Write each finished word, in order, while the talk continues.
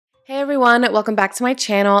Hey everyone, welcome back to my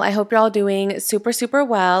channel. I hope you're all doing super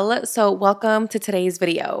well. So welcome to today's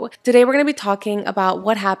video. Today we're going to be talking about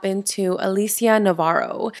what happened to Alicia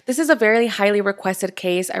Navarro. This is a very highly requested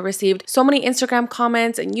case. I received so many Instagram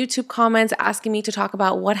comments and YouTube comments asking me to talk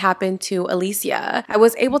about what happened to Alicia. I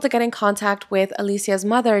was able to get in contact with Alicia's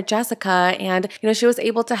mother, Jessica, and she was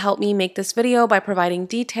able to help me make this video by providing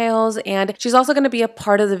details, and she's also going to be a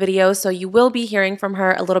part of the video, so you will be hearing from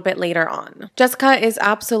her a little bit later on. Jessica is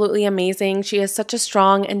absolutely amazing. She is such a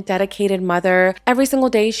strong and dedicated mother. Every single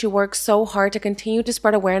day she works so hard to continue to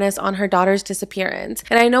spread awareness on her daughter's disappearance.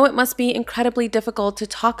 And I know it must be incredibly difficult to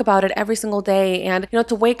talk about it every single day and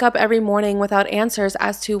to wake up every morning without answers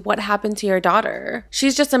as to what happened to your daughter.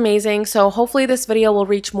 She's just amazing. So hopefully this video will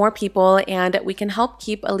reach more people and we can help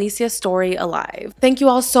keep Alicia's story alive. Thank you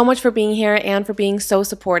all so much for being here and for being so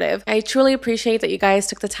supportive. I truly appreciate that you guys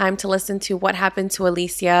took the time to listen to what happened to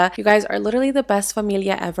Alicia. You guys are literally the best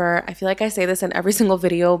familia ever. I feel like I say this in every single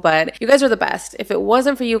video, but you guys are the best. If it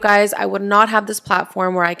wasn't for you guys, I would not have this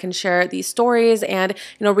platform where I can share these stories and,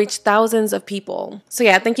 reach thousands of people. So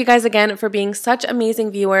yeah, thank you guys again for being such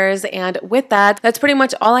amazing viewers. And with that, that's pretty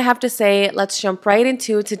much all I have to say. Let's jump right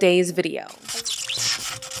into today's video.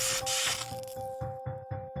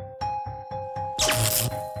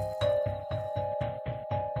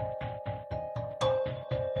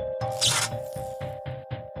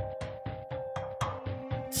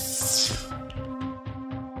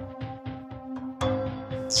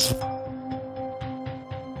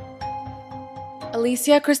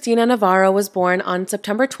 Alicia Cristina Navarro was born on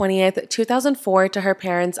September 20th, 2004 to her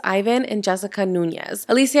parents Ivan and Jessica Nunez.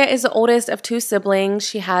 Alicia is the oldest of two siblings.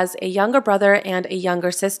 She has a younger brother and a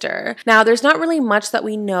younger sister. Now, there's not really much that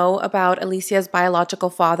we know about Alicia's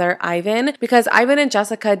biological father, Ivan, because Ivan and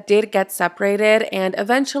Jessica did get separated and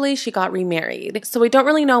eventually she got remarried. So we don't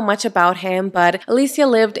really know much about him, but Alicia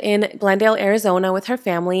lived in Glendale, Arizona with her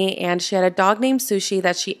family, and she had a dog named Sushi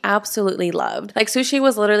that she absolutely loved. Like, Sushi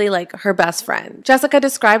was literally like her best friend. Jessica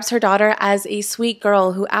describes her daughter as a sweet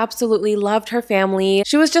girl who absolutely loved her family.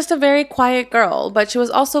 She was just a very quiet girl, but she was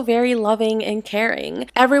also very loving and caring.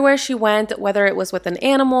 Everywhere she went, whether it was with an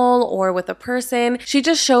animal or with a person, she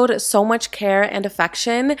just showed so much care and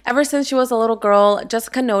affection. Ever since she was a little girl,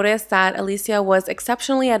 Jessica noticed that Alicia was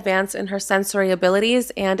exceptionally advanced in her sensory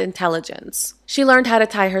abilities and intelligence. She learned how to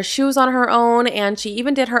tie her shoes on her own, and she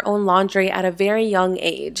even did her own laundry at a very young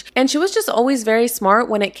age. And she was just always very smart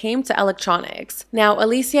when it came to electronics. Now,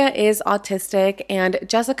 Alicia is autistic, and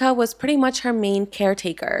Jessica was pretty much her main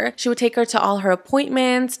caretaker. She would take her to all her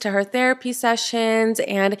appointments, to her therapy sessions,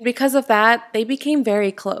 and because of that, they became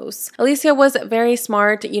very close. Alicia was very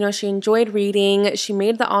smart. She enjoyed reading, she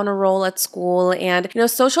made the honor roll at school, and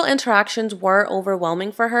social interactions were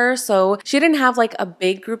overwhelming for her, so she didn't have like a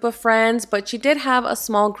big group of friends, but she did have a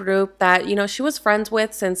small group that, she was friends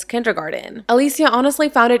with since kindergarten. Alicia honestly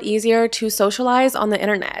found it easier to socialize on the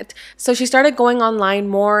internet. So she started going online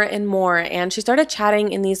more and more, and she started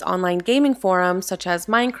chatting in these online gaming forums such as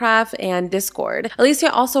Minecraft and Discord.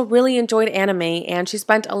 Alicia also really enjoyed anime, and she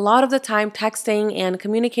spent a lot of the time texting and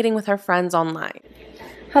communicating with her friends online.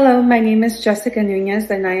 Hello, my name is Jessica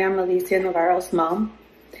Nunez, and I am Alicia Navarro's mom.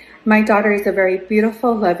 My daughter is a very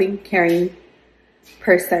beautiful, loving, caring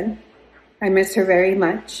person. I miss her very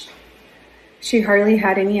much. She hardly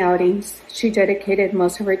had any outings. She dedicated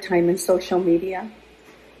most of her time in social media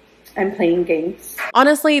and playing games.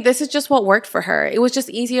 Honestly, this is just what worked for her. It was just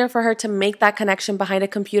easier for her to make that connection behind a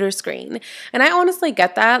computer screen. And I honestly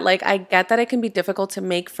get that. Like, I get that it can be difficult to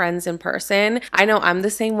make friends in person. I know I'm the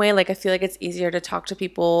same way. Like, I feel like it's easier to talk to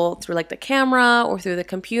people through like the camera or through the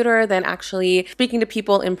computer than actually speaking to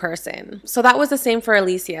people in person. So that was the same for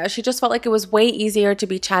Alicia. She just felt like it was way easier to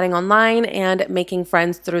be chatting online and making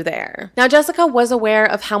friends through there. Now, Jessica was aware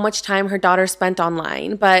of how much time her daughter spent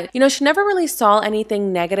online, but she never really saw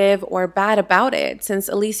anything negative or bad about it, since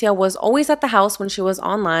Alicia was always at the house when she was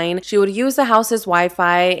online. She would use the house's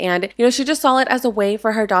Wi-Fi, and she just saw it as a way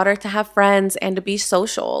for her daughter to have friends and to be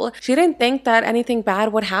social. She didn't think that anything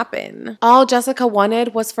bad would happen. All Jessica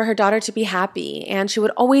wanted was for her daughter to be happy, and she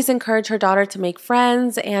would always encourage her daughter to make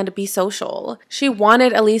friends and be social. She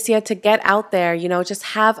wanted Alicia to get out there, just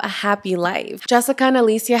have a happy life. Jessica and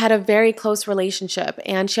Alicia had a very close relationship,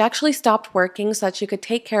 and she actually stopped working so that she could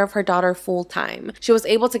take care of her daughter full time. She was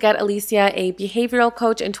able to get get Alicia a behavioral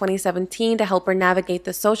coach in 2017 to help her navigate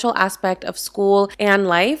the social aspect of school and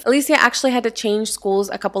life. Alicia actually had to change schools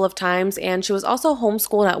a couple of times, and she was also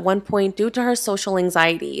homeschooled at one point due to her social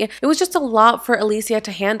anxiety. It was just a lot for Alicia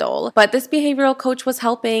to handle, but this behavioral coach was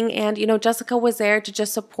helping, and Jessica was there to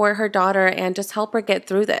just support her daughter and just help her get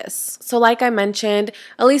through this. So like I mentioned,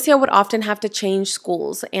 Alicia would often have to change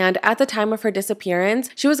schools, and at the time of her disappearance,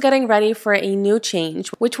 she was getting ready for a new change,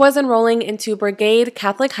 which was enrolling into Brigade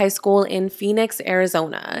Catholic High School in Phoenix,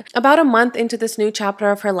 Arizona. About a month into this new chapter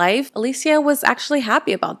of her life, Alicia was actually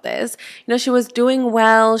happy about this. She was doing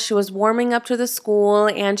well, she was warming up to the school,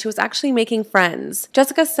 and she was actually making friends.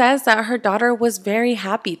 Jessica says that her daughter was very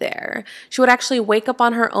happy there. She would actually wake up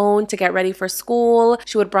on her own to get ready for school,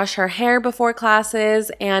 she would brush her hair before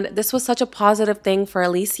classes, and this was such a positive thing for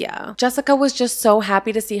Alicia. Jessica was just so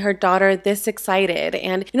happy to see her daughter this excited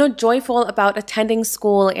and, joyful about attending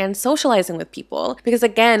school and socializing with people, because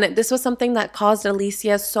again, this was something that caused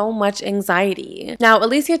Alicia so much anxiety. Now,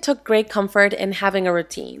 Alicia took great comfort in having a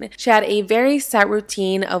routine. She had a very set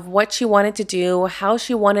routine of what she wanted to do, how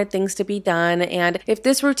she wanted things to be done, and if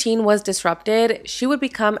this routine was disrupted, she would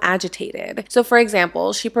become agitated. So for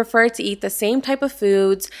example, she preferred to eat the same type of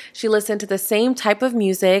foods, she listened to the same type of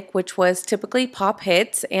music, which was typically pop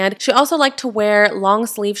hits, and she also liked to wear long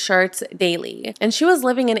sleeve shirts daily. And she was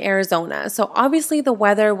living in Arizona, so obviously the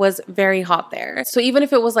weather was very hot there. So even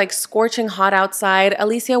if it was like scorching hot outside,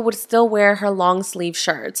 Alicia would still wear her long sleeve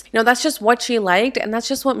shirts. That's just what she liked, and that's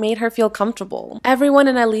just what made her feel comfortable. Everyone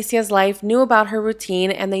in Alicia's life knew about her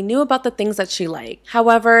routine, and they knew about the things that she liked.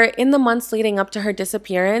 However, in the months leading up to her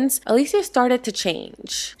disappearance, Alicia started to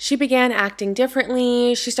change. She began acting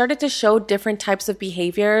differently, she started to show different types of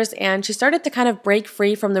behaviors, and she started to kind of break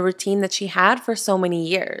free from the routine that she had for so many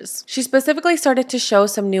years. She specifically started to show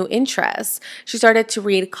some new interests. She started to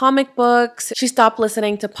read comic books, she stopped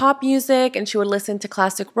listening to pop music, and she would listen to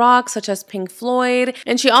classic rock such as Pink Floyd,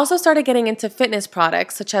 and she also started getting into fitness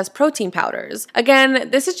products such as protein powders. Again,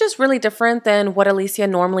 this is just really different than what Alicia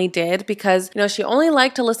normally did because, she only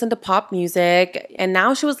liked to listen to pop music, and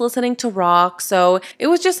now she was listening to rock, so it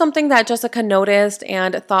was just something that Jessica noticed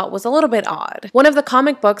and thought was a little bit odd. One of the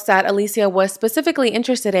comic books that Alicia was specifically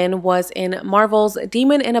interested in was in Marvel's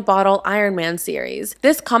Demon in a Bottle Iron Man series.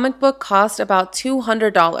 This comic book cost about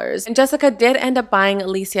 $200, and Jessica did end up buying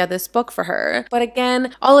Alicia this book for her. But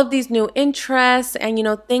again, all of these new interests and,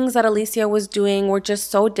 things that Alicia was doing were just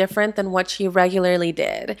so different than what she regularly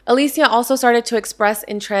did. Alicia also started to express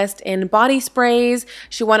interest in body sprays.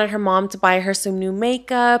 She wanted her mom to buy her some new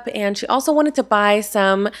makeup, and she also wanted to buy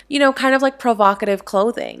some, kind of like provocative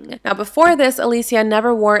clothing. Now, before this, Alicia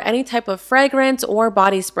never wore any type of fragrance or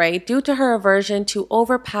body spray due to her aversion to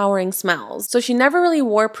overpowering smells. So she never really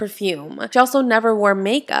wore perfume. She also never wore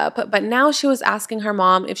makeup, but now she was asking her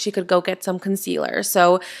mom if she could go get some concealer.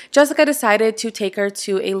 So Jessica decided to take her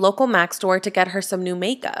to a local MAC store to get her some new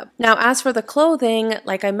makeup. Now, as for the clothing,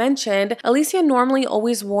 like I mentioned, Alicia normally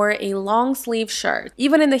always wore a long sleeve shirt.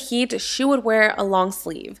 Even in the heat, she would wear a long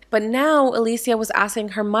sleeve. But now Alicia was asking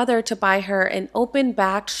her mother to buy her an open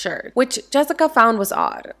backed shirt, which Jessica found was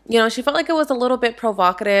odd. She felt like it was a little bit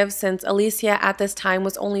provocative since Alicia at this time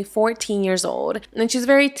was only 14 years old, and she's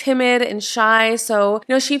very timid and shy, so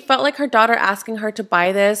she felt like her daughter asking her to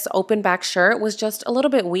buy this open back shirt was just a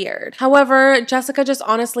little bit weird. However, Jessica just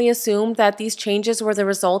honestly assumed that these changes were the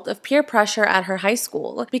result of peer pressure at her high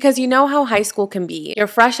school, because you know how high school can be. You're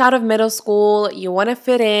fresh out of middle school, you want to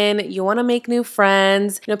fit in, you want to make new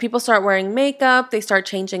friends, people start wearing makeup, they start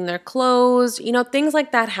changing their clothes, things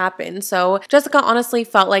like that happen. So Jessica honestly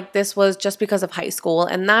felt like this was just because of high school,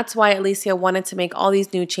 and that's why Alicia wanted to make all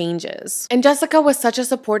these new changes. And Jessica was such a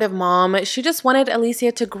supportive mom. She just wanted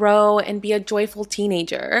Alicia to grow and be a joyful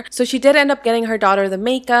teenager. So she did end up getting her daughter the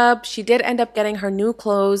makeup, she did end up getting her new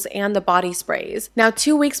clothes and the body sprays. Now,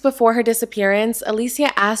 2 weeks before her disappearance,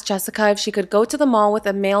 Alicia asked Jessica if she could go to the mall with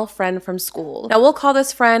a male friend from school. Now, we'll call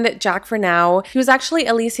this friend Jack for now. He was actually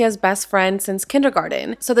Alicia's best friend since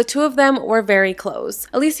kindergarten, so the two of them were very close.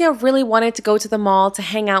 Alicia really wanted to go to the mall to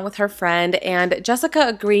hang out with her friend, and Jessica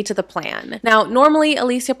agreed to the plan. Now, normally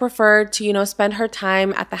Alicia preferred to, spend her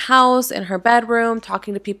time at the house, in her bedroom,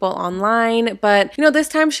 talking to people online, but, this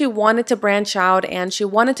time she wanted to branch out and she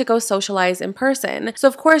wanted to go socialize in person. So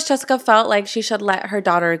of course, Jessica felt like she should let her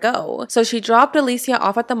daughter go. So she dropped Alicia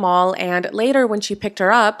off at the mall, and later when she picked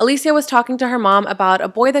her up, Alicia was talking to her mom about a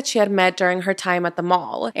boy that she had met during her time at the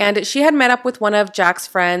mall. And she had met up with one of Jack's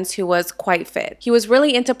friends who was quite fit. He was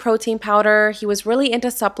really into protein powder, he was really into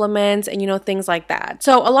supplements and, things like that.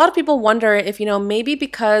 So a lot of people wonder if, maybe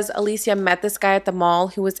because Alicia met this guy at the mall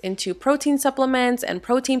who was into protein supplements and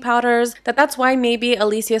protein powders, that's why maybe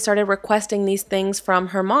Alicia started requesting these things from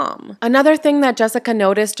her mom. Another thing that Jessica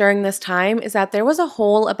noticed during this time is that there was a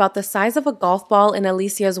hole about the size of a golf ball in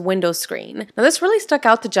Alicia's window screen. Now this really stuck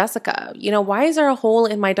out to Jessica. Why is there a hole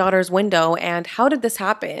in my daughter's window and how did this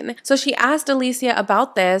happen? So she asked Alicia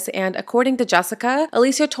about this, and according to Jessica,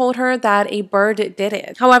 Alicia told her that a bird did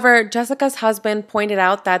it. However, Jessica's husband pointed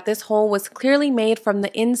out that this hole was clearly made from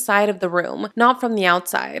the inside of the room, not from the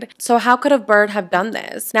outside. So how could a bird have done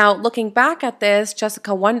this? Now, looking back at this,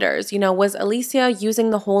 Jessica wonders, was Alicia using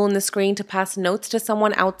the hole in the screen to pass notes to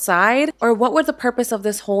someone outside? Or what would the purpose of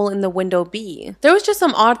this hole in the window be? There was just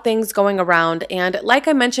some odd things going around, and like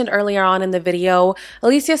I mentioned earlier on in the video,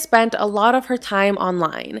 Alicia spent a lot of her time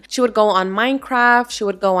online. She would go on Minecraft, she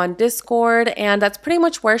would go on Discord, and that's pretty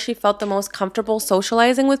much where she felt the most comfortable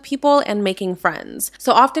socializing with people and making friends.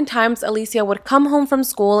 So oftentimes Alicia would come home from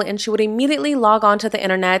school and she would immediately log onto the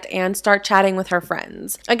internet and start chatting with her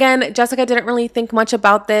friends. Again, Jessica didn't really think much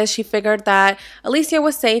about this. She figured that Alicia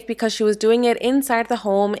was safe because she was doing it inside the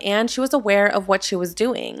home and she was aware of what she was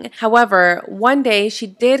doing. However, one day she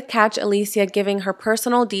did catch Alicia giving her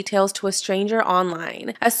personal details to a stranger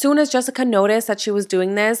online. As soon as Jessica noticed that she was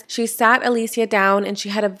doing this, she sat Alicia down and she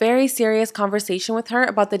had a very serious conversation with her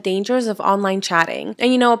about the dangers of online chatting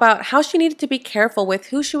and about how she needed to be careful with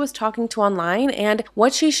who she was talking to online and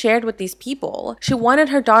what she shared with these people. She wanted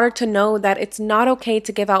her daughter to know that it's not okay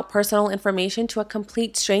to give out personal information to a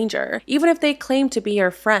complete stranger, even if they claim to be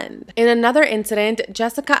your friend. In another incident,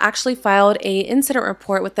 Jessica actually filed an incident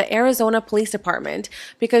report with the Arizona Police Department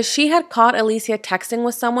because she had caught Alicia texting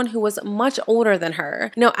with someone who was much older than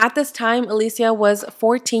her. At this time, Alicia was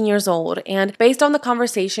 14 years old, and based on the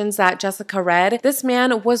conversations that Jessica read, this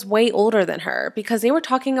man was way older than her because they were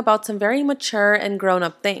talking about some very mature and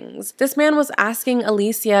grown-up things. This man was asking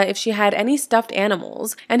Alicia if she had any stuffed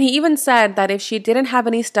animals, and he even said that if she didn't have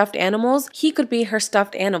any stuffed animals, he could be her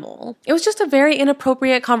stuffed animal. It was just a very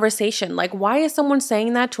inappropriate conversation. Like, why is someone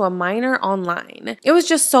saying that to a minor online? It was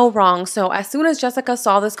just so wrong. So as soon as Jessica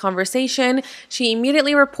saw this conversation, she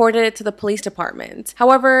immediately reported it to the police department.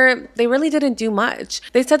 However, they really didn't do much.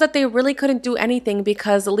 They said that they really couldn't do anything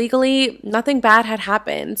because legally nothing bad had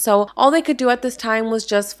happened. So all they could do at this time was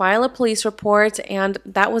just file a police report, and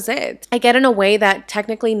that was it. I get in a way that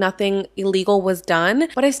technically nothing illegal was done,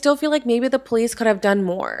 but I still feel like maybe the police could have done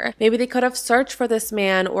more. Maybe they could have searched for this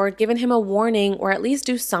man or given him a warning or at least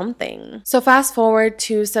do something. So fast forward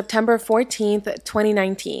to September 14th,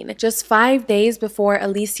 2019, just 5 days before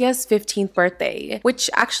Alicia's 15th birthday, which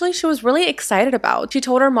actually she was really excited about. She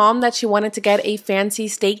told her mom that she wanted to get a fancy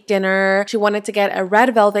steak dinner, she wanted to get a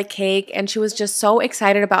red velvet cake, and she was just so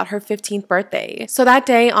excited about her 15th birthday. So that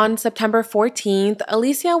day on September 14th,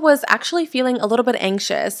 Alicia was actually feeling a little bit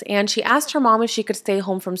anxious and she asked her mom if she could stay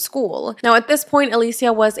home from school. Now at this point,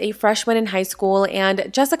 Alicia was a freshman in high school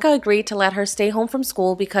and Jessica agreed to let her stay home from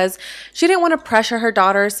school because she didn't want to pressure her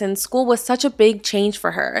daughter since school was such a big change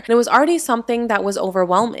for her and it was already something that was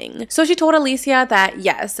overwhelming. So she told Alicia that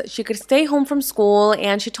yes, she could stay home from school,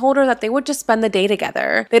 and she told her that they would just spend the day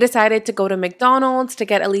together. They decided to go to McDonald's to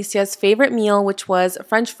get Alicia's favorite meal, which was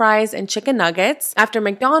French fries and chicken nuggets. After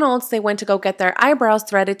McDonald's, they went to go get their eyebrows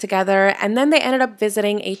threaded together, and then they ended up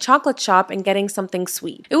visiting a chocolate shop and getting something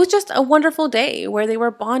sweet. It was just a wonderful day where they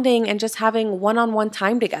were bonding and just having one-on-one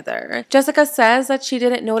time together. Jessica says that she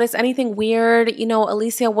didn't notice anything weird,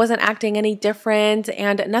 Alicia wasn't acting any different,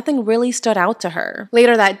 and nothing really stood out to her.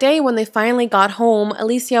 Later that day, when they finally got home,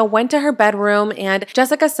 Alicia went to her bedroom, and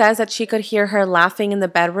Jessica says that she could hear her laughing in the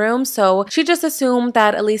bedroom, so she just assumed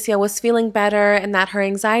that Alicia was feeling better and that her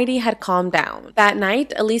anxiety had calmed down. That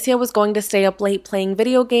night, Alicia was going to stay up late playing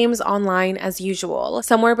video games online as usual.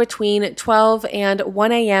 Somewhere between 12 and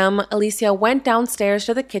 1 a.m., Alicia went downstairs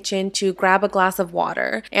to the kitchen to grab a glass of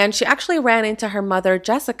water, and she actually ran into her mother,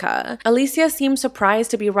 Jessica. Alicia seemed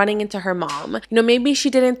surprised to be running into her mom. Maybe she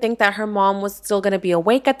didn't think that her mom was still going to be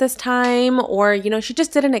awake at this time, or, she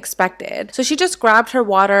just didn't expect it. So she just grabbed her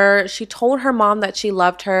water, she told her mom that she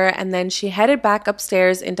loved her, and then she headed back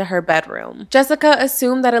upstairs into her bedroom. Jessica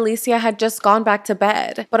assumed that Alicia had just gone back to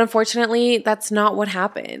bed, but unfortunately, that's not what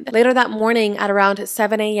happened. Later that morning at around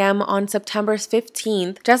 7 a.m. on September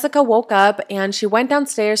 15th, Jessica woke up and she went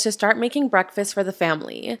downstairs to start making breakfast for the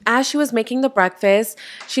family. As she was making the breakfast,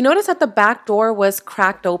 she noticed that the back door was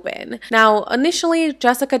cracked open. Now, initially,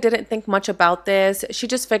 Jessica didn't think much about this. She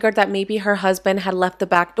just figured that maybe her husband had left the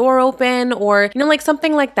back door open or, like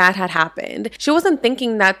something like that had happened. She wasn't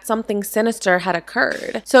thinking that something sinister had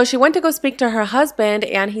occurred. So she went to go speak to her husband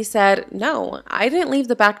and he said, "No, I didn't leave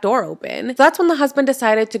the back door open." So that's when the husband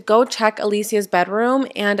decided to go check Alicia's bedroom,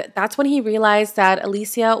 and that's when he realized that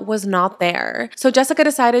Alicia was not there. So Jessica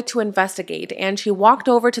decided decided to investigate, and she walked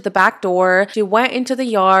over to the back door. She went into the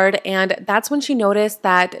yard, and that's when she noticed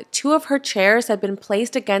that 2 of her chairs had been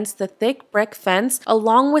placed against the thick brick fence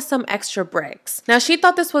along with some extra bricks. Now, she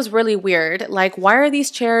thought this was really weird, like, why are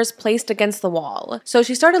these chairs placed against the wall? So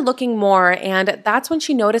she started looking more, and that's when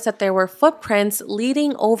she noticed that there were footprints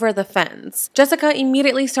leading over the fence. Jessica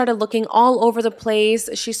immediately started looking all over the place.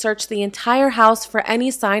 She searched the entire house for any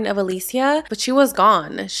sign of Alicia, but she was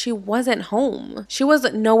gone. She wasn't home. She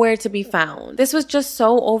was nowhere to be found. This was just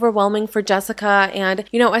so overwhelming for Jessica, and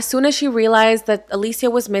as soon as she realized that Alicia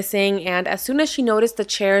was missing, and as soon as she noticed the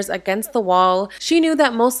chairs against the wall, she knew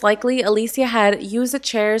that most likely Alicia had used the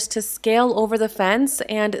chairs to scale over the fence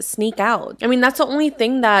and sneak out. I mean, that's the only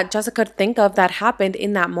thing that Jessica could think of that happened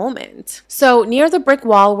in that moment. So near the brick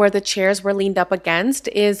wall where the chairs were leaned up against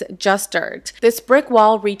is just dirt. This brick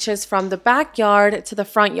wall reaches from the backyard to the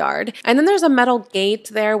front yard, and then there's a metal gate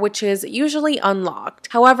there which is usually unlocked.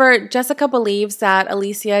 However, Jessica believes that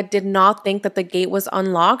Alicia did not think that the gate was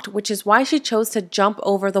unlocked, which is why she chose to jump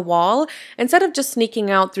over the wall instead of just sneaking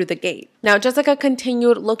out through the gate. Now, Jessica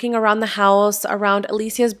continued looking around the house, around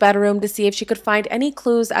Alicia's bedroom, to see if she could find any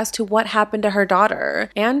clues as to what happened to her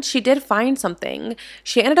daughter. And she did find something.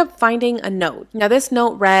 She ended up finding a note. Now, this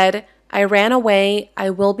note read, "I ran away.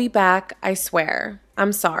 I will be back. I swear.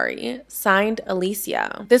 I'm sorry." Signed,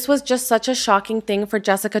 Alicia. This was just such a shocking thing for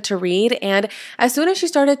Jessica to read, and as soon as she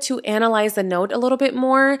started to analyze the note a little bit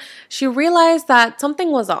more, she realized that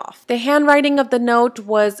something was off. The handwriting of the note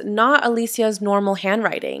was not Alicia's normal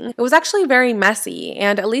handwriting. It was actually very messy,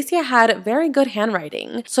 and Alicia had very good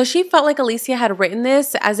handwriting. So she felt like Alicia had written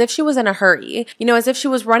this as if she was in a hurry, as if she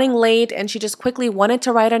was running late and she just quickly wanted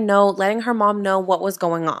to write a note letting her mom know what was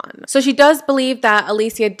going on. So she does believe that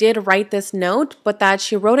Alicia did write this note, but that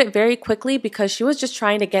she wrote it very quickly because she was just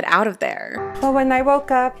trying to get out of there. Well, when I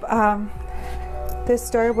woke up, this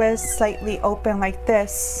door was slightly open like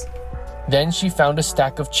this. Then she found a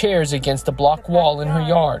stack of chairs against the block wall in her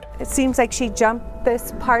yard. It seems like she jumped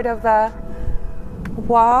this part of the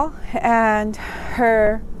wall and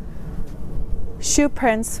her shoe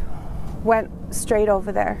prints went straight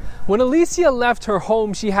over there. When Alicia left her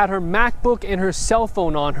home, she had her MacBook and her cell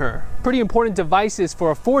phone on her. Pretty important devices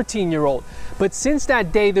for a 14-year-old. But since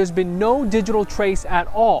that day, there's been no digital trace at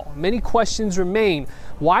all. Many questions remain.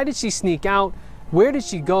 Why did she sneak out? Where did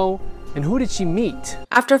she go? And who did she meet?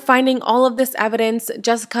 After finding all of this evidence,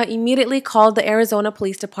 Jessica immediately called the Arizona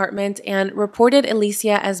Police Department and reported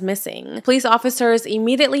Alicia as missing. Police officers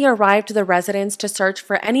immediately arrived to the residence to search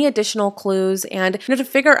for any additional clues and to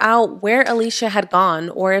figure out where Alicia had gone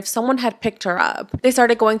or if someone had picked her up. They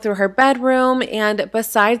started going through her bedroom, and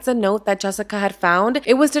besides the note that Jessica had found,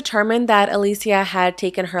 it was determined that Alicia had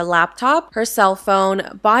taken her laptop, her cell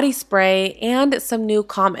phone, body spray, and some new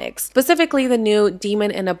comics, specifically the new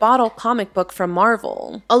Demon in a Bottle comic book from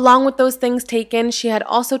Marvel. Along with those things taken, she had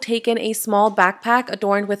also taken a small backpack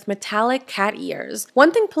adorned with metallic cat ears.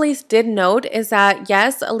 One thing police did note is that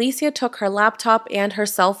yes, Alicia took her laptop and her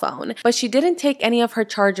cell phone, but she didn't take any of her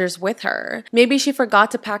chargers with her. Maybe she forgot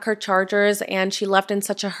to pack her chargers and she left in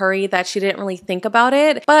such a hurry that she didn't really think about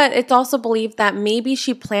it, but it's also believed that maybe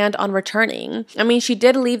she planned on returning. I mean, she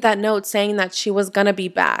did leave that note saying that she was gonna be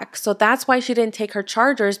back, so that's why she didn't take her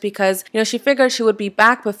chargers, because she figured she would be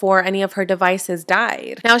back before any of her devices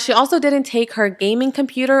died. Now, she also didn't take her gaming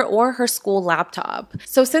computer or her school laptop.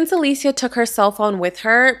 So since Alicia took her cell phone with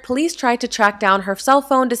her, police tried to track down her cell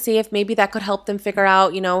phone to see if maybe that could help them figure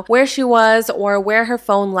out, where she was or where her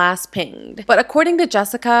phone last pinged. But according to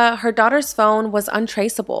Jessica, her daughter's phone was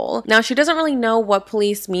untraceable. Now, she doesn't really know what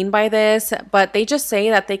police mean by this, but they just say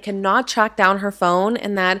that they cannot track down her phone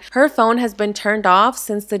and that her phone has been turned off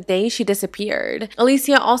since the day she disappeared.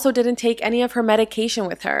 Alicia also didn't take any of her medication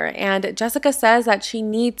with her, and Jessica says that she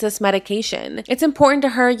needs this medication. It's important to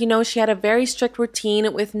her, she had a very strict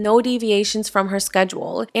routine with no deviations from her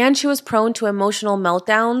schedule, and she was prone to emotional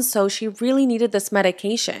meltdowns, so she really needed this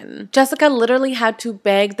medication. Jessica literally had to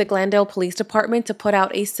beg the Glendale Police Department to put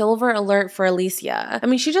out a silver alert for Alicia. I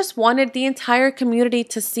mean, she just wanted the entire community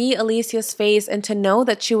to see Alicia's face and to know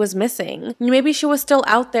that she was missing. Maybe she was still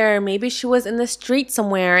out there, maybe she was in the street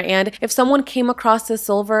somewhere, and if someone came across this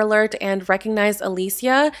silver alert and recognized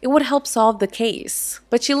Alicia, it would help solve the case.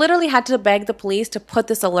 But she literally had to beg the police to put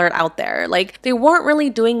this alert out there. Like, they weren't really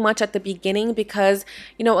doing much at the beginning because,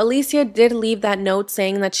 Alicia did leave that note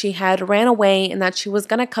saying that she had ran away and that she was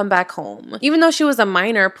gonna come back home. Even though she was a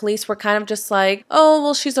minor, police were kind of just like, oh,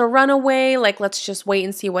 well, she's a runaway, like, let's just wait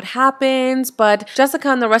and see what happens. But Jessica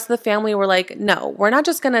and the rest of the family were like, no, we're not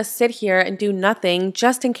just gonna sit here and do nothing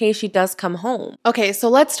just in case she does come home. Okay, so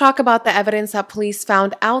let's talk about the evidence that police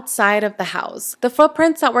found outside of the house. The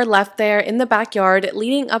footprints that were left there in the backyard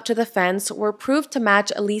leading up to the fence were proved to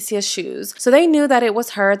match Alicia's shoes, so they knew that it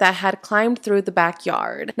was her that had climbed through the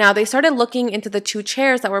backyard. Now, they started looking into the 2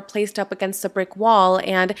 chairs that were placed up against the brick wall,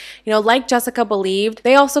 and, like Jessica believed,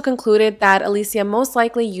 they also concluded that Alicia most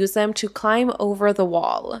likely used them to climb over the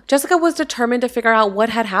wall. Jessica was determined to figure out what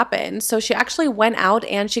had happened, so she actually went out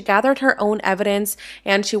and she gathered her own evidence,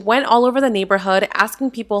 and she went all over the neighborhood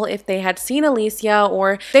asking people if they had seen Alicia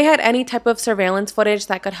or they had any type of surveillance footage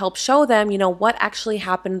that could help show them, what actually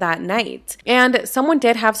happened that night. And someone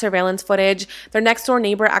did have surveillance footage. Their next door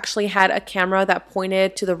neighbor actually had a camera that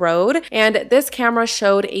pointed to the road, and this camera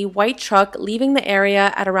showed a white truck leaving the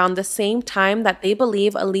area at around the same time that they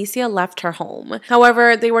believe Alicia left her home.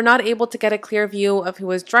 However, they were not able to get a clear view of who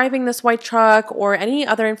was driving this white truck or any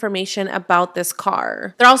other information about this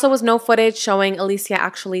car. There also was no footage showing Alicia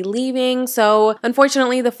actually leaving, so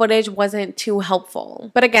unfortunately the footage wasn't too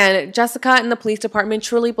helpful. But again, Jessica and the police department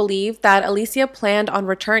truly believed that Alicia planned on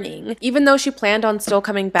returning. Even though she planned on still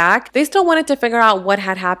coming back, they still wanted to figure out what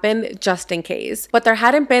had happened just in case. But there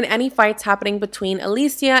hadn't been any fights happening between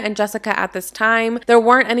Alicia and Jessica at this time. There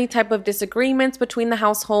weren't any type of disagreements between the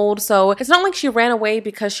household, so it's not like she ran away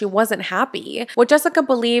because she wasn't happy. What Jessica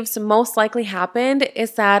believes most likely happened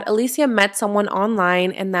is that Alicia met someone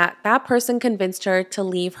online and that person convinced her to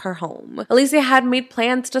leave her home. Alicia had made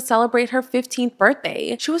plans to celebrate her 15th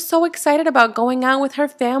birthday. She was so excited about going out with her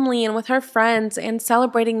family and with her friends and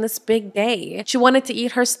celebrating this big day. She wanted to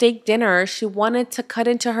eat her steak dinner. She wanted to cut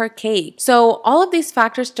into her cake. So all of these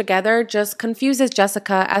factors together just confuses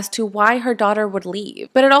Jessica as to why her daughter would leave.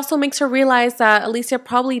 But it also makes her realize that Alicia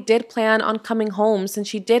probably did plan on coming home since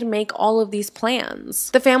she did make all of these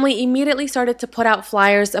plans. The family immediately started to put out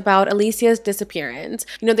flyers about Alicia's disappearance.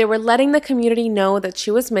 They were letting the community know that she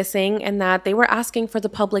was missing and that they were asking for the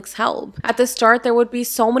public's help. At the start, there would be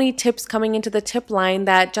so many tips coming into the tip line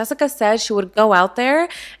that Jessica said she would go out there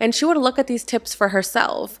and she would look at these tips for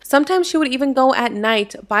herself. Sometimes she would even go at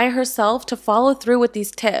night by herself to follow through with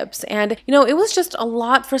these tips. And, it was just a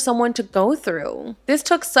lot for someone to go through. This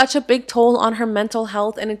took such a big toll on her mental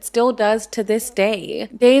health, and it still does to this day.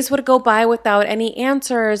 Days would go by without any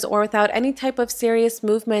answers or without any type of serious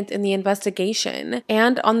movement in the investigation.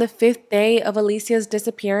 And on the 5th day of Alicia's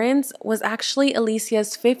disappearance was actually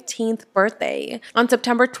Alicia's 15th birthday. On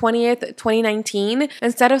September 20th, 2019,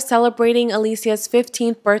 instead of celebrating Alicia's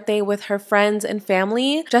 15th birthday with her friends and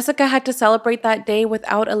family, Jessica had to celebrate that day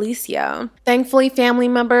without Alicia. Thankfully, family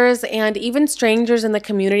members and even strangers in the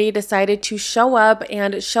community decided to show up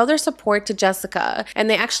and show their support to Jessica, and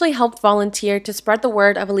they actually helped volunteer to spread the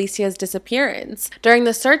word of Alicia's disappearance. During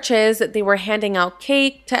the searches, they were handing out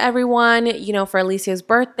cake to everyone, for Alicia's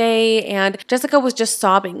birthday, and Jessica was just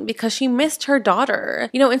sobbing because she missed her daughter.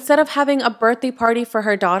 Instead of having a birthday party for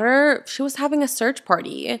her daughter, she was having a search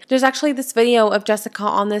party. There's actually this video of Jessica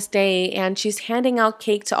on this day, and she's handing out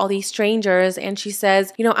cake to all these strangers, and she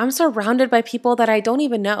says, I'm surrounded by people that I don't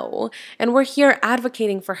even know, and we're here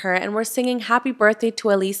advocating for her, and we're singing happy birthday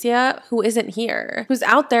to Alicia, who isn't here, who's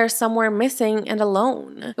out there somewhere missing and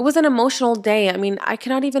alone. It was an emotional day. I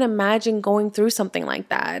cannot even imagine going through something like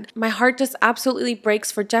that. My heart just absolutely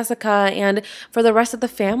breaks for Jessica and for the rest of the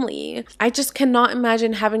family. I just cannot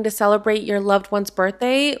imagine having to celebrate your loved one's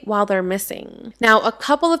birthday while they're missing. Now, a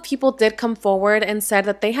couple of people did come forward and said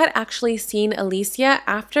that they had actually seen Alicia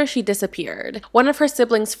after she disappeared. One of her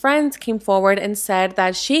siblings' friends came forward and said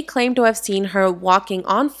that she claimed to have seen her walking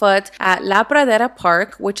on foot at La Pradera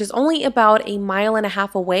Park, which is only about a mile and a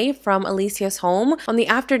half away from Alicia's home, on the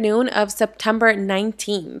afternoon of September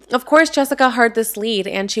 19th. Of course, Jessica heard this lead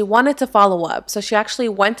and she wanted to follow up, so she actually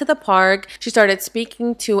went to the park. She started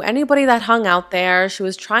speaking to anybody that hung out there. She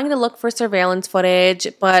was trying to look for surveillance footage,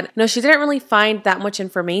 but she didn't really find that much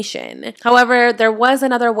information. However, there was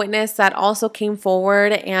another witness that also came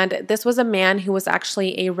forward, and this was a man who was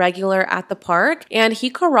actually a regular at the park, and he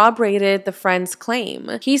corroborated the friend's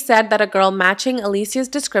claim. He said that a girl matching Alicia's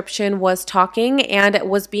description was talking and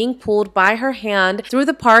was being pulled by her hand through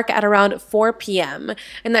the park at around 4 p.m.,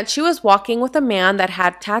 and that she was walking with a man that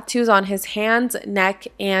had tattoos on his hands, neck,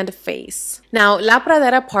 and face. Now, La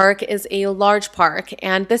Pradera Park is a large park,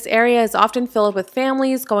 and this area is often filled with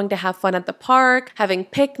families going to have fun at the park, having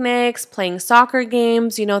picnics, playing soccer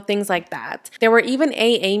games, things like that. There were even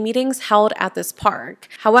AA meetings held at this park.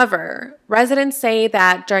 However, residents say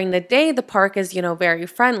that during the day, the park is, very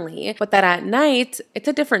friendly, but that at night, it's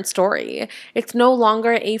a different story. It's no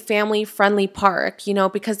longer a family-friendly park,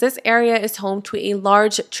 because this area is home to a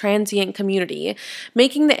large transient community,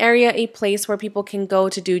 making the area a place where people can go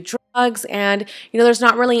to do drugs, and there's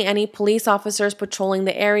not really any police officers patrolling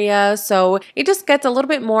the area, so it just gets a little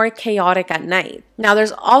bit more chaotic at night. Now,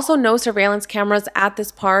 there's also no surveillance cameras at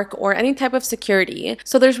this park or any type of security,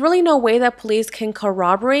 so there's really no way that police can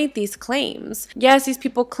corroborate these claims. Yes, these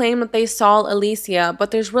people claim that they saw Alicia,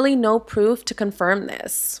 but there's really no proof to confirm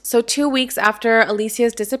this. So 2 weeks after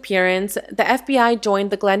Alicia's disappearance, the FBI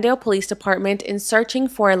joined the Glendale Police Department in searching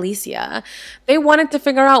for Alicia. They wanted to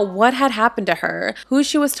figure out what had happened to her, who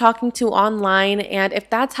she was talking to online, and if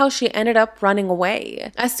that's how she ended up running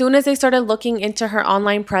away. As soon as they started looking into her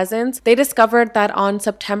online presence, they discovered that on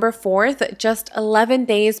September 4th, just 11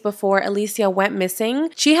 days before Alicia went missing,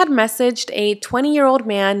 she had messaged a 20-year-old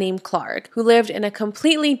man named Clark, who lived in a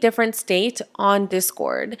completely different state, on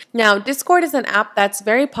Discord. Now, Discord is an app that's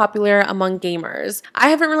very popular among gamers. I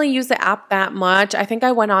haven't really used the app that much. I think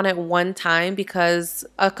I went on it one time because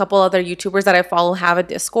a couple other YouTubers that I follow have a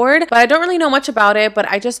Discord, but I don't really know much about it, but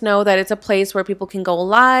I just know that it's a place where people can go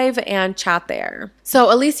live and chat there.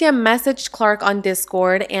 So Alicia messaged Clark on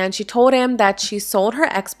Discord, and she told him that she sold her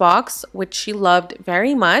Xbox, which she loved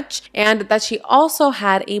very much, and that she also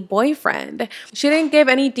had a boyfriend. She didn't give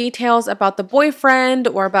any details about the boyfriend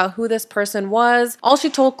or about who this person was. All she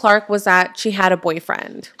told Clark was that she had a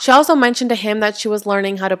boyfriend. She also mentioned to him that she was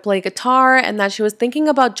learning how to play guitar and that she was thinking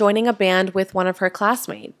about joining a band with one of her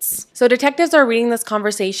classmates. So detectives are reading this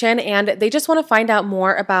conversation, and they just want to find out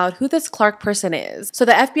more about who this Clark person is. So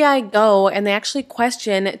the FBI go and they actually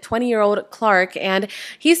question 20-year-old Clark, and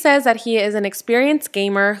he says that he is an experienced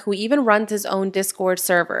gamer who even runs his own Discord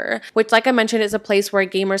server, which, like I mentioned, is a place where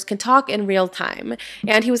gamers can talk in real time.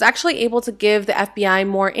 And he was actually able to give the FBI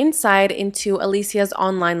more insight into Alicia's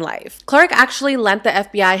online life. Clark actually lent the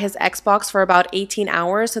FBI his Xbox for about 18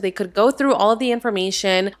 hours so they could go through all of the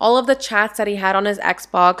information, all of the chats that he had on his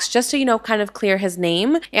Xbox, just to, kind of clear his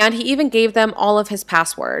name. And he even gave them all of his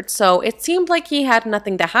passwords. So it seemed like he had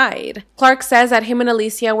nothing to hide. Clark says that him and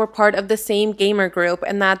Alicia were part of the same gamer group,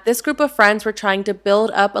 and that this group of friends were trying to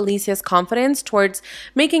build up Alicia's confidence towards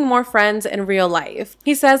making more friends in real life.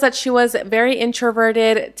 He says that she was very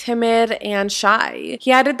introverted, timid, and shy.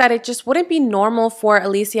 He added that it just wouldn't be normal for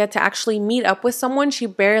Alicia to actually meet up with someone she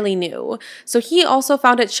barely knew. So he also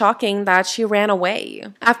found it shocking that she ran away.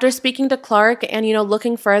 After speaking to Clark and,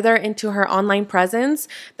 looking further into her online presence,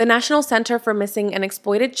 the National Center for Missing and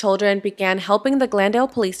Exploited Children began helping the Glendale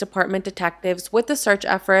Police Department detectives with the search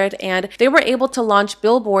effort, and they were able to launch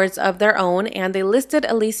billboards of their own, and they listed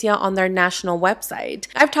Alicia on their national website.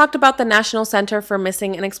 I've talked about the National Center for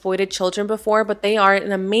Missing and Exploited Children before, but they are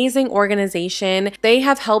an amazing organization. They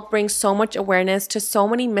have helped bring so much awareness to so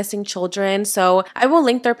many missing children, so I will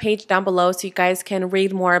link their page down below so you guys can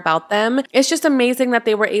read more about them. It's just amazing that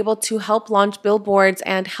they were able to help launch billboards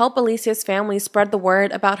and help Alicia's family spread the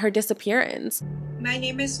word about her disappearance. My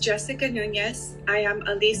name is Jessica Nunez. I am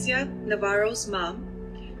Alicia Navarro's mom.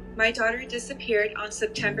 My daughter disappeared on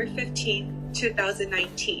September 15,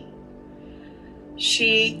 2019.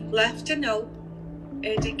 She left a note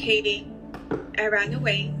indicating, "I ran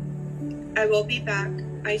away. I will be back.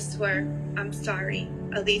 I swear. I'm sorry,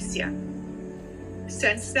 Alicia."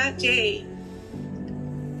 Since that day,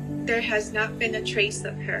 there has not been a trace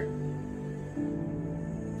of her.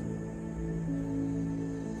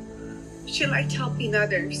 She liked helping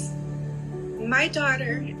others. My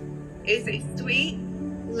daughter is a sweet,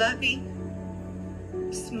 loving,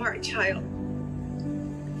 smart child.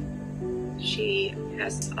 She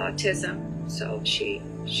has autism, so she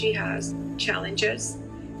has challenges,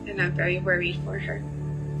 and I'm very worried for her.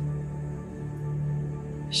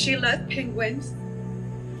 She loved penguins.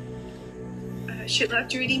 She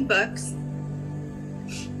loved reading books.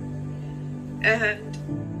 And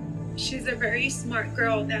she's a very smart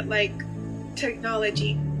girl that liked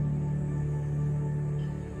technology.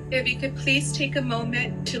 If you could please take a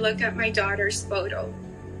moment to look at my daughter's photo.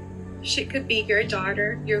 She could be your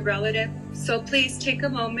daughter, your relative, so please take a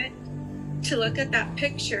moment to look at that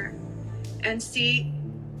picture and see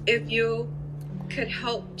if you could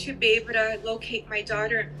help to be able to locate my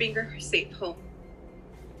daughter and bring her safe home.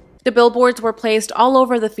 The billboards were placed all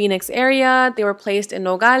over the Phoenix area. They were placed in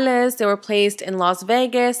Nogales, they were placed in Las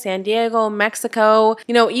Vegas, San Diego, Mexico.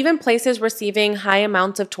 Even places receiving high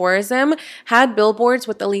amounts of tourism had billboards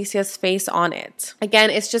with Alicia's face on it. Again,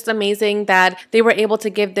 it's just amazing that they were able to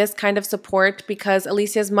give this kind of support because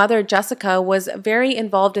Alicia's mother, Jessica, was very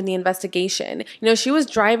involved in the investigation. She was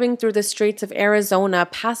driving through the streets of Arizona,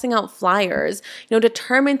 passing out flyers,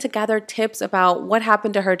 determined to gather tips about what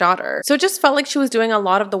happened to her daughter. So it just felt like she was doing a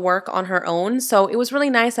lot of the work on her own. So it was really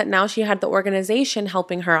nice that now she had the organization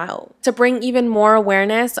helping her out. To bring even more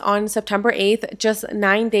awareness, on September 8th, just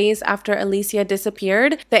 9 days after Alicia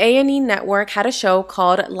disappeared, the A&E network had a show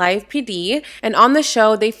called Live PD, and on the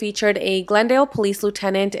show they featured a Glendale police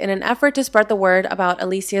lieutenant in an effort to spread the word about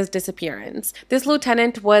Alicia's disappearance. This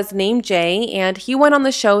lieutenant was named Jay, and he went on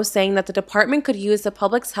the show saying that the department could use the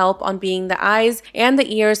public's help on being the eyes and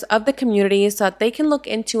the ears of the community so that they can look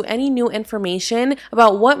into any new information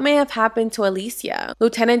about what may have happened to Alicia.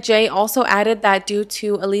 Lieutenant Jay also added that due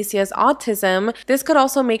to Alicia's autism, this could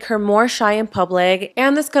also make her more shy in public,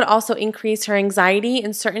 and this could also increase her anxiety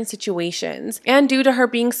in certain situations. And due to her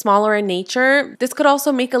being smaller in nature, this could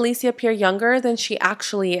also make Alicia appear younger than she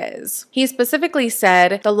actually is. He specifically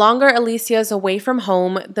said, the longer Alicia is away from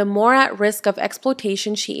home, the more at risk of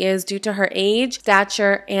exploitation she is due to her age,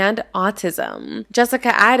 stature, and autism.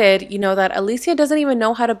 Jessica added, that Alicia doesn't even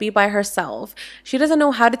know how to be by herself. She doesn't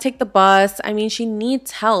know how to take the bus. She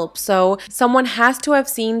needs help. So someone has to have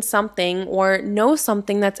seen something or know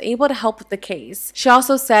something that's able to help with the case. She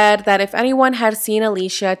also said that if anyone had seen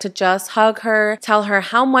Alicia, to just hug her, tell her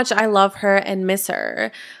how much I love her and miss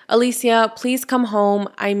her. Alicia, please come home.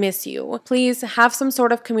 I miss you. Please have some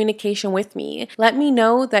sort of communication with me. Let me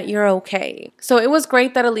know that you're okay. So it was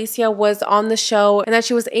great that Alicia was on the show and that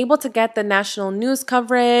she was able to get the national news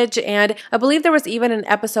coverage, and I believe there was even an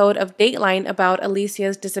episode of Dateline about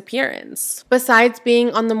Alicia's disappearance. Besides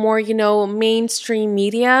being on the more, mainstream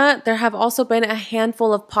media, there have also been a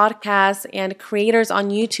handful of podcasts and creators on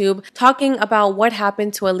YouTube talking about what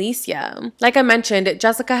happened to Alicia. Like I mentioned,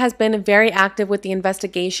 Jessica has been very active with the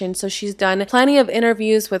investigation, so she's done plenty of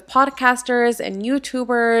interviews with podcasters and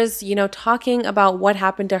YouTubers, talking about what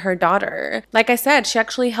happened to her daughter. Like I said, she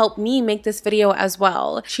actually helped me make this video as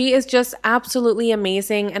well. She is just absolutely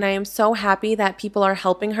amazing, and I am so happy that people are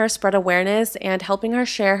helping her spread awareness and helping her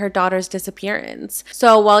share her daughter's disappearance.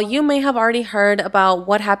 So while you may have already heard about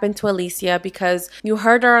what happened to Alicia because you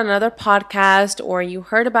heard her on another podcast or you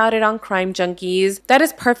heard about it on Crime Junkies, that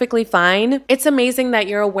is perfectly fine. It's amazing that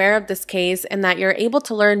you're aware of this case and that you're able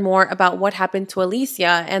to learn more about what happened to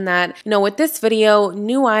Alicia, and that, with this video,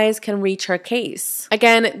 new eyes can reach her case.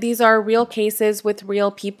 Again, these are real cases with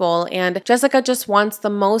real people, and Jessica just wants the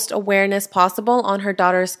most awareness possible on her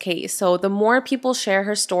daughter's case. So the more people share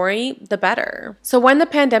her story, the better. So when the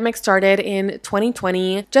pandemic started in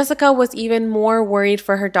 2020, Jessica was even more worried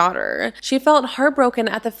for her daughter. She felt heartbroken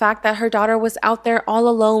at the fact that her daughter was out there all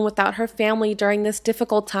alone without her family during this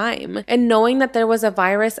difficult time. And knowing that there was a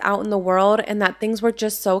virus out in the world and that things were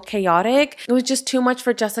just so chaotic, it was just too much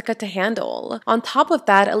for Jessica to handle. On top of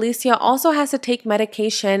that, Alicia also has to take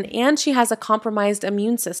medication and she has a compromised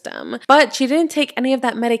immune system. But she didn't take any of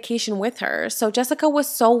that medication with her. So Jessica was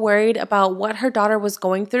so worried about what her daughter was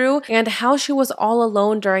going through and how she was all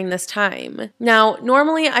alone during this time. Now,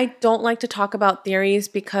 normally I don't like to talk about theories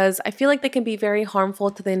because I feel like they can be very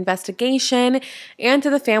harmful to the investigation and to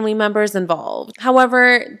the family members involved.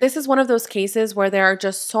 However, this is one of those cases where there are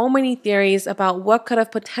just so many theories about what could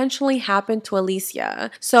have potentially happened to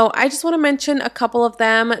Alicia. So I just want to mention a couple of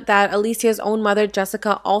them that Alicia's own mother,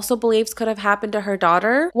 Jessica, also believes could have happened to her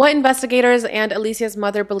daughter. What investigators and Alicia's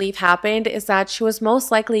mother believe happened is that she was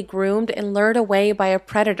most likely groomed and lured away by a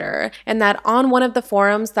predator, and that on one of the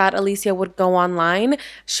forums that Alicia would go online,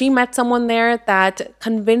 she met someone there that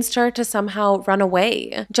convinced her to somehow run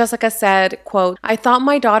away. Jessica said, quote, "I thought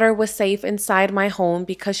my daughter was safe inside my home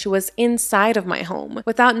because she was inside of my home,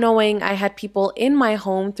 without knowing I had people in my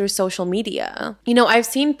home through social media." I've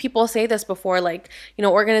seen people say this before, like,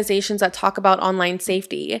 organizations that talk about online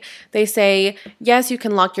safety. They say, yes, you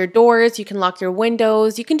can lock your doors, you can lock your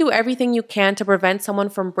windows, you can do everything you can to prevent someone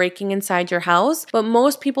from breaking inside your house, but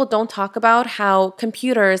most people don't talk about how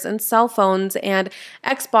computers and cell phones and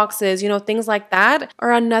Xboxes, things like that,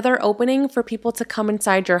 are another opening for people to come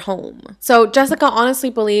inside your home. So Jessica honestly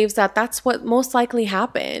believes that that's what most likely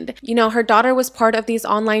happened. Her daughter was part of these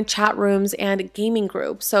online chat rooms and gaming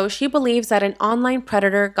groups, so she believes that an online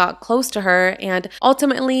predator got close to her and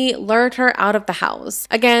ultimately lured her out of the house.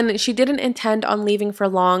 Again, she didn't intend on leaving for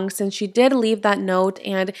long since she did leave that note,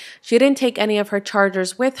 and she didn't take any of her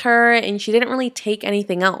chargers with her, and she didn't really take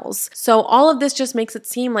anything else. So all of this this just makes it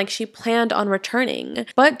seem like she planned on returning.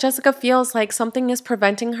 But Jessica feels like something is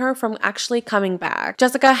preventing her from actually coming back.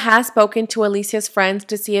 Jessica has spoken to Alicia's friends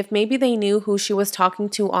to see if maybe they knew who she was talking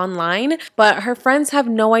to online, but her friends have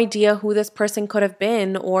no idea who this person could have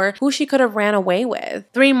been or who she could have ran away with.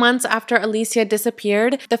 3 months after Alicia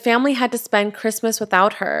disappeared, the family had to spend Christmas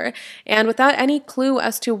without her, and without any clue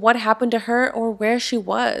as to what happened to her or where she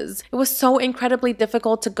was. It was so incredibly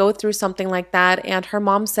difficult to go through something like that, and her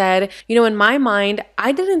mom said, you know, in my mind,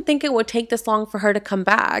 I didn't think it would take this long for her to come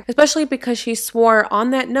back, especially because she swore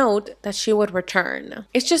on that note that she would return.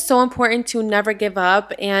 It's just so important to never give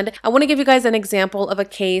up, and I want to give you guys an example of a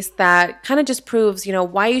case that kind of just proves, you know,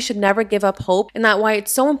 why you should never give up hope, and that why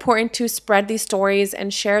it's so important to spread these stories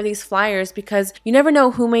and share these flyers, because you never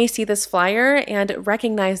know who may see this flyer and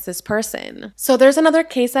recognize this person. So there's another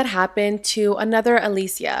case that happened to another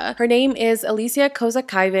Alicia. Her name is Alicia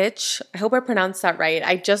Kozakevich. I hope I pronounced that right.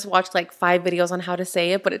 I just watched like 5 videos on how to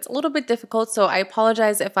say it, but it's a little bit difficult, so I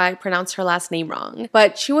apologize if I pronounced her last name wrong.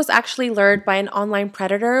 But she was actually lured by an online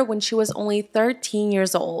predator when she was only 13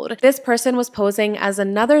 years old. This person was posing as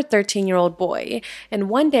another 13-year-old boy, and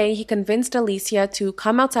one day he convinced Alicia to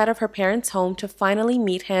come outside of her parents' home to finally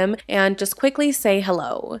meet him and just quickly say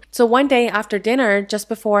hello. So one day after dinner, just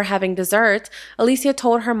before having dessert, Alicia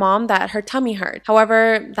told her mom that her tummy hurt.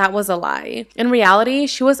 However, that was a lie. In reality,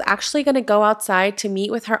 she was actually going to go outside to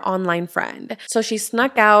meet with her online friend. So she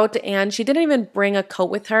snuck out, and she didn't even bring a coat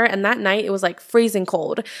with her, and that night it was like freezing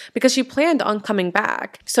cold because she planned on coming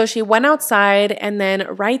back. So she went outside, and then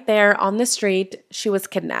right there on the street, she was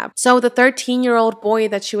kidnapped. So the 13-year-old boy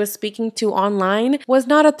that she was speaking to online was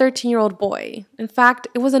not a 13-year-old boy. In fact,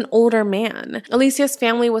 it was an older man. Alicia's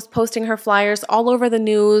family was posting her flyers all over the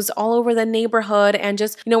news, all over the neighborhood, and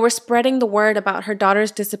just, you know, were spreading the word about her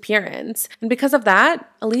daughter's disappearance. And because of that,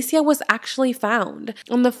 Alicia was actually found.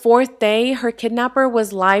 On the 4th day, her kidnapper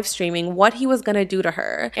was live streaming what he was going to do to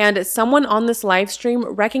her. And someone on this live stream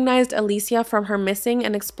recognized Alicia from her missing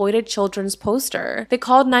and exploited children's poster. They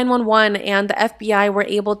called 911, and the FBI were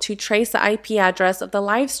able to trace the IP address of the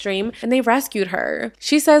live stream, and they rescued her.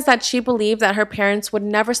 She says that she believed that her parents would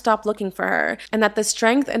never stop looking for her, and that the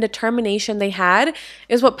strength and determination they had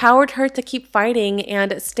is what powered her to keep fighting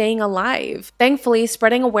and staying alive. Thankfully,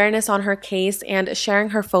 spreading awareness on her case and sharing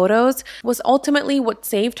her photos was ultimately what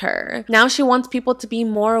saved her. Now she wants people to be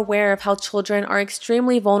more aware of how children are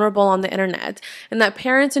extremely vulnerable on the internet, and that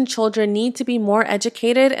parents and children need to be more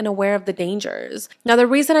educated and aware of the dangers. Now, the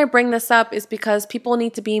reason I bring this up is because people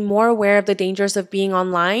need to be more aware of the dangers of being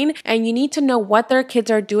online, and you need to know what their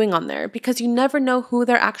kids are doing on there, because you never know who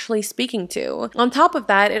they're actually speaking to. On top of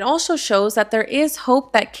that, it also shows that there is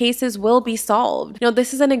hope that cases will be solved. You know,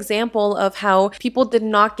 this is an example of how people did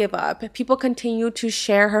not give up. People continued to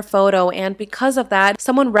share her photo, and because of that,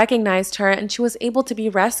 someone recognized her and she was able to be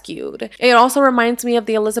rescued. It also reminds me of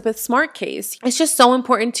the Elizabeth Smart case. It's just so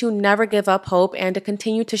important to never give up hope and to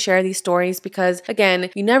continue to share these stories, because again,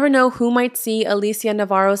 you never know who might see Alicia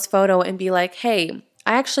Navarro's photo and be like, hey,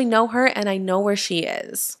 I actually know her and I know where she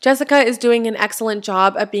is. Jessica is doing an excellent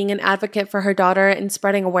job at being an advocate for her daughter and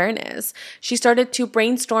spreading awareness. She started to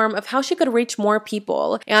brainstorm of how she could reach more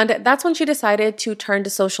people, and that's when she decided to turn to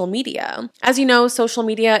social media. As you know, social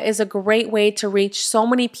media is a great way to reach so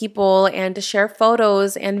many people and to share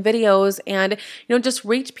photos and videos and, you know, just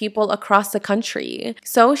reach people across the country.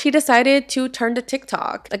 So she decided to turn to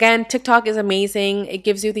TikTok. Again, TikTok is amazing. It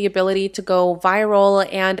gives you the ability to go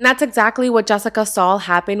viral, and that's exactly what Jessica saw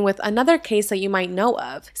happen with another case that you might know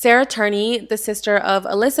of. Sarah Turney, the sister of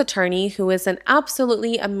Alyssa Turney, who is an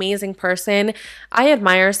absolutely amazing person. I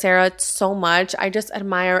admire Sarah so much. I just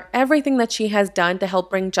admire everything that she has done to help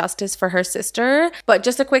bring justice for her sister. But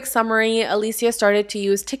just a quick summary, Alicia started to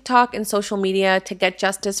use TikTok and social media to get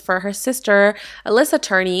justice for her sister, Alyssa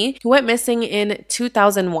Turney, who went missing in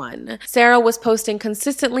 2001. Sarah was posting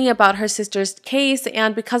consistently about her sister's case,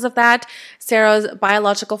 and because of that, Sarah's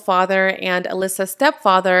biological father and Alyssa's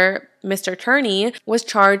stepfather, Mr. Turney, was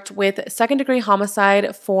charged with second-degree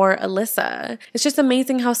homicide for Alyssa. It's just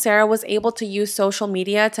amazing how Sarah was able to use social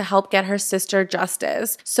media to help get her sister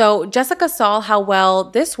justice. So Jessica saw how well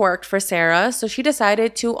this worked for Sarah, so she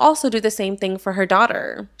decided to also do the same thing for her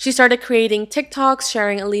daughter. She started creating TikToks,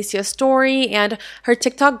 sharing Alicia's story, and her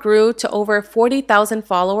TikTok grew to over 40,000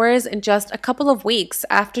 followers in just a couple of weeks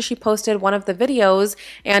after she posted one of the videos,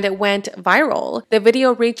 and it went viral. The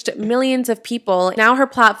video reached millions of people. Now her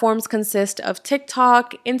platform's consist of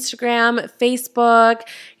TikTok, Instagram, Facebook,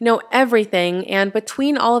 everything. And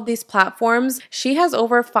between all of these platforms, she has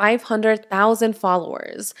over 500,000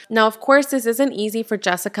 followers. Now, of course, this isn't easy for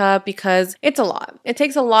Jessica because it's a lot. It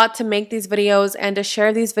takes a lot to make these videos and to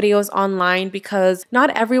share these videos online because not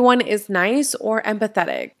everyone is nice or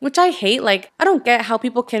empathetic, which I hate. Like, I don't get how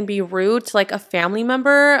people can be rude to like a family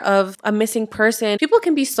member of a missing person. People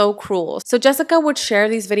can be so cruel. So Jessica would share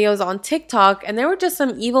these videos on TikTok, and there were just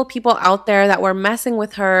some evil people out there that were messing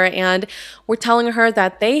with her and were telling her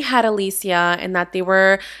that they had Alicia and that they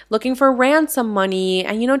were looking for ransom money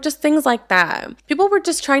and, just things like that. People were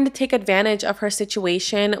just trying to take advantage of her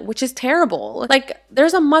situation, which is terrible. Like,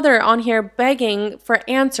 there's a mother on here begging for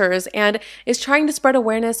answers and is trying to spread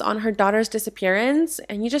awareness on her daughter's disappearance,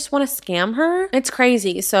 and you just want to scam her? It's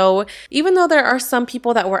crazy. So even though there are some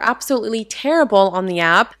people that were absolutely terrible on the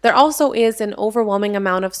app, there also is an overwhelming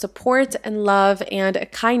amount of support and love and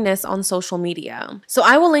kindness on social media. So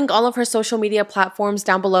I will link all of her social media platforms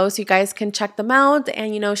down below so you guys can check them out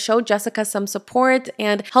and, show Jessica some support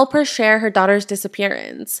and help her share her daughter's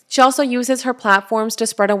disappearance. She also uses her platforms to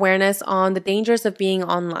spread awareness on the dangers of being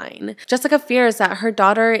online. Jessica fears that her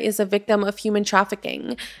daughter is a victim of human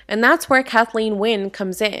trafficking, and that's where Kathleen Wynne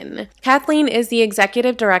comes in. Kathleen is the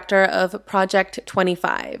executive director of Project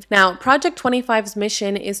 25. Now, Project 25's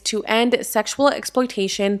mission is to end sexual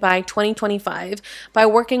exploitation by 2025 by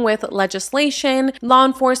working with legislation, law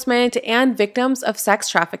enforcement, and victims of sex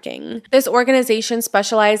trafficking. This organization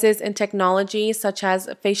specializes in technology such as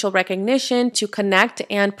facial recognition to connect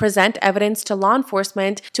and present evidence to law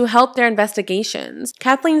enforcement to help their investigations.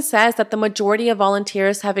 Kathleen says that the majority of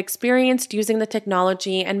volunteers have experienced using the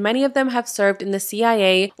technology, and many of them have served in the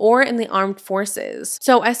CIA or in the armed forces.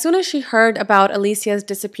 So as soon as she heard about Alicia's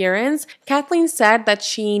disappearance, Kathleen said that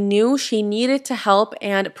she knew she needed to help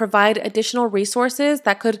and provide additional resources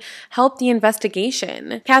that could help the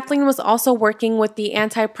investigation. Kathleen was also working with the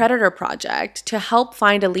Anti-Predator Project to help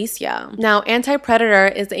find Alicia. Now, Anti-Predator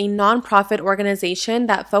is a non-profit organization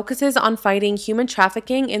that focuses on fighting human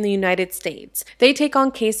trafficking in the United States. They take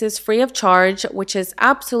on cases free of charge, which is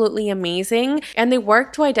absolutely amazing, and they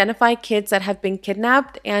work to identify kids that have been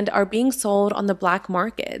kidnapped and are being sold on the black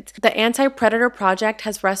market. The Anti-Predator Project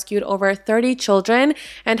has rescued over 30 children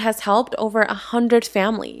and has helped over 100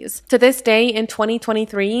 families. To this day, in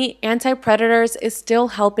 2023, Anti-Predators is still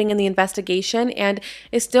helping in the investigation and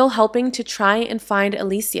is still helping to try and find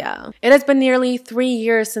Alicia. It has been nearly 3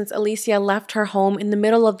 years since Alicia left her home in the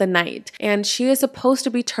middle of the night, and she is supposed to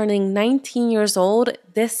be turning 19 years old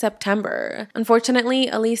this September. Unfortunately,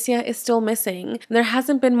 Alicia is still missing, and there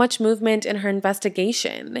hasn't been much movement in her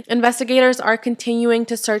investigation. Investigators are continuing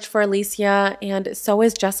to search for Alicia, and so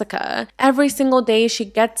is Jessica. Every single day she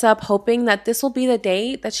gets up hoping that this will be the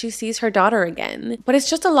day that she sees her daughter again. But it's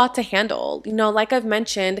just a lot to handle. Like I've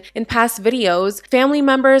mentioned in past videos, family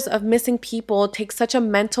members of missing people take such a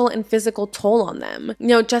mental and physical toll on them.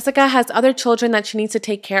 Jessica has other children that she needs to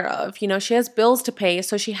take care of. She has bills to pay,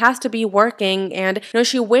 so she has to be working, and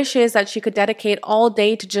she wishes that she could dedicate all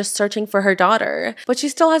day to just searching for her daughter. But she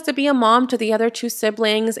still has to be a mom to the other 2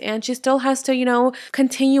 siblings, and she still has to,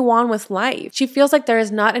 continue on with life. She feels like there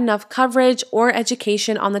is not enough coverage or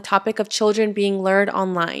education on the topic of children being lured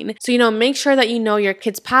online. So, make sure that you know your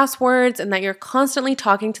kids' passwords and that you're constantly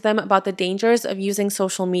talking to them about the dangers of using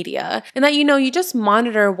social media, and that you just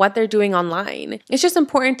monitor what they're doing online. It's just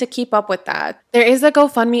important to keep up with that. There is a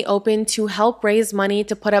GoFundMe open to help raise money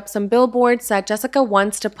to put up some billboards that Jessica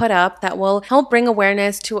wants to put up that will help bring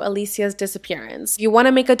awareness to Alicia's disappearance. If you want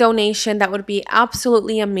to make a donation, that would be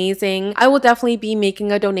absolutely amazing. I will definitely be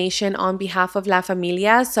making a donation on behalf of La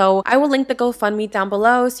Familia, so I will link the GoFundMe down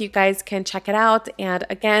below so you guys can check it out, and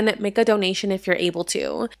again, make a donation if you're able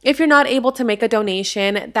to. If you're not able to make a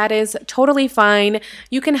donation, that is totally fine.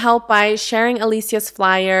 You can help by sharing Alicia's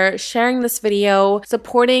flyer, sharing this video,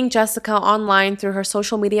 supporting Jessica online through her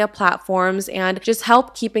social media platforms, and just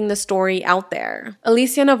help keeping the story out there.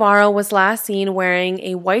 Alicia Navarro was last seen wearing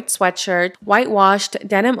a white sweatshirt, whitewashed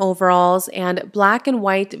denim overalls, and black and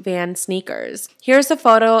white Van sneakers. Here's a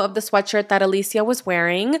photo of the sweatshirt that Alicia was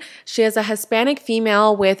wearing. She is a Hispanic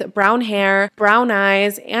female with brown hair, brown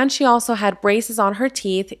eyes, and she also had braces on her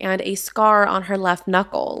teeth and a scar on her left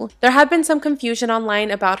knuckle. There have been some confusion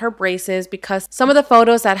online about her braces because some of the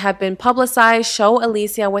photos that have been publicized show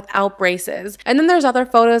Alicia without braces, and then there's other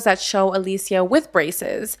photos that show Alicia with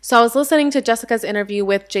braces. So I was listening to Jessica's interview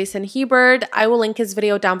with Jason Hebert. I will link his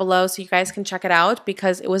video down below so you guys can check it out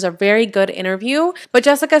because it was a very good interview. But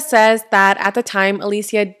Jessica says that at the time,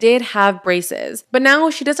 Alicia did have braces, but now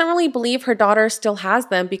she doesn't really believe her daughter still has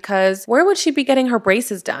them because where would she be getting her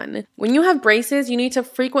braces done? When you have braces, braces, you need to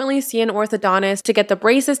frequently see an orthodontist to get the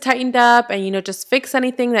braces tightened up and, just fix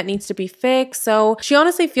anything that needs to be fixed. So she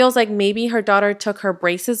honestly feels like maybe her daughter took her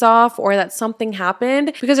braces off or that something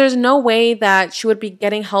happened, because there's no way that she would be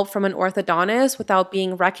getting help from an orthodontist without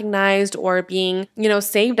being recognized or being,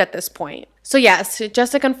 saved at this point. So yes,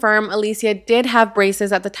 just to confirm, Alicia did have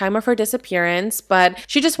braces at the time of her disappearance, but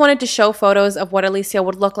she just wanted to show photos of what Alicia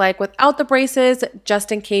would look like without the braces,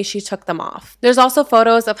 just in case she took them off. There's also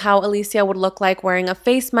photos of how Alicia would look like wearing a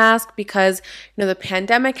face mask because, the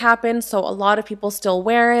pandemic happened, so a lot of people still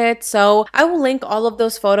wear it. So I will link all of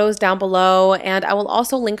those photos down below, and I will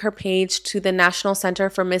also link her page to the National Center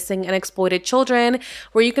for Missing and Exploited Children,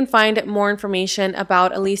 where you can find more information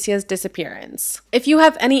about Alicia's disappearance. If you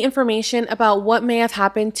have any information about what may have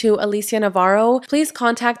happened to Alicia Navarro, please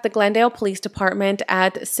contact the Glendale Police Department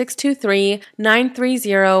at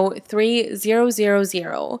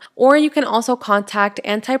 623-930-3000, or you can also contact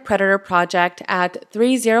Anti-Predator Project at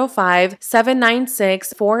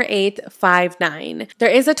 305-796-4859. There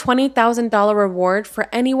is a $20,000 reward for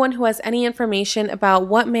anyone who has any information about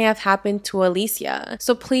what may have happened to Alicia.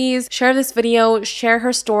 So please share this video, share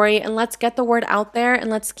her story, and let's get the word out there and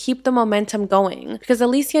let's keep the momentum going, because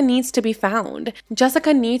Alicia needs to be found.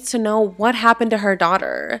 Jessica needs to know what happened to her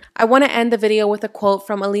daughter. I want to end the video with a quote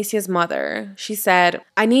from Alicia's mother. She said,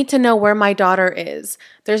 "I need to know where my daughter is.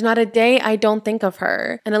 There's not a day I don't think of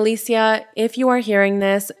her. And Alicia, if you are hearing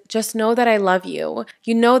this, just know that I love you.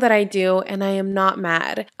 You know that I do, and I am not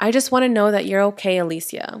mad. I just want to know that you're okay,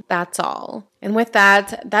 Alicia. That's all." And with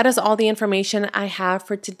that, that is all the information I have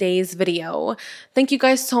for today's video. Thank you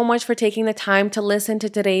guys so much for taking the time to listen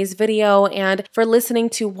to today's video and for listening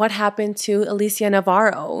to what happened to Alicia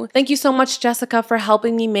Navarro. Thank you so much, Jessica, for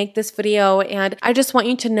helping me make this video. And I just want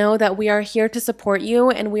you to know that we are here to support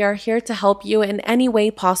you and we are here to help you in any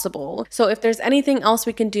way possible. So if there's anything else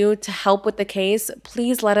we can do to help with the case,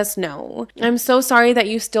 please let us know. I'm so sorry that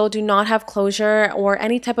you still do not have closure or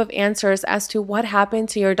any type of answers as to what happened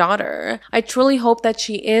to your daughter. I truly hope that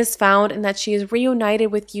she is found and that she is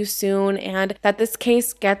reunited with you soon and that this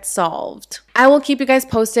case gets solved. I will keep you guys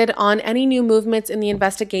posted on any new movements in the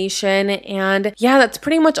investigation, and yeah, that's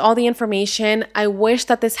pretty much all the information. I wish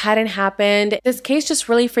that this hadn't happened. This case just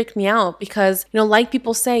really freaked me out because, like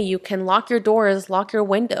people say, you can lock your doors, lock your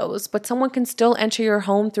windows, but someone can still enter your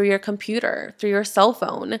home through your computer, through your cell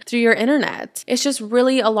phone, through your internet. It's just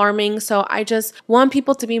really alarming, so I just want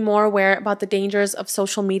people to be more aware about the dangers of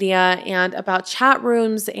social media and about chat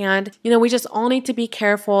rooms, and we just all need to be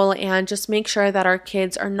careful and just make sure that our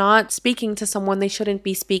kids are not speaking to someone they shouldn't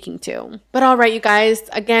be speaking to. But all right, you guys,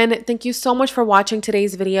 again, thank you so much for watching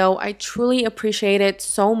today's video. I truly appreciate it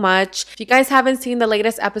so much. If you guys haven't seen the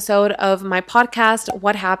latest episode of my podcast,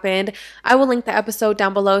 What Happened, I will link the episode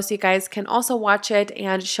down below so you guys can also watch it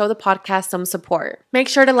and show the podcast some support. Make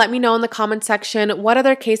sure to let me know in the comment section what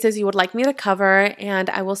other cases you would like me to cover, and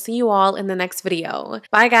I will see you all in the next video.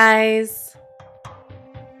 Bye, guys.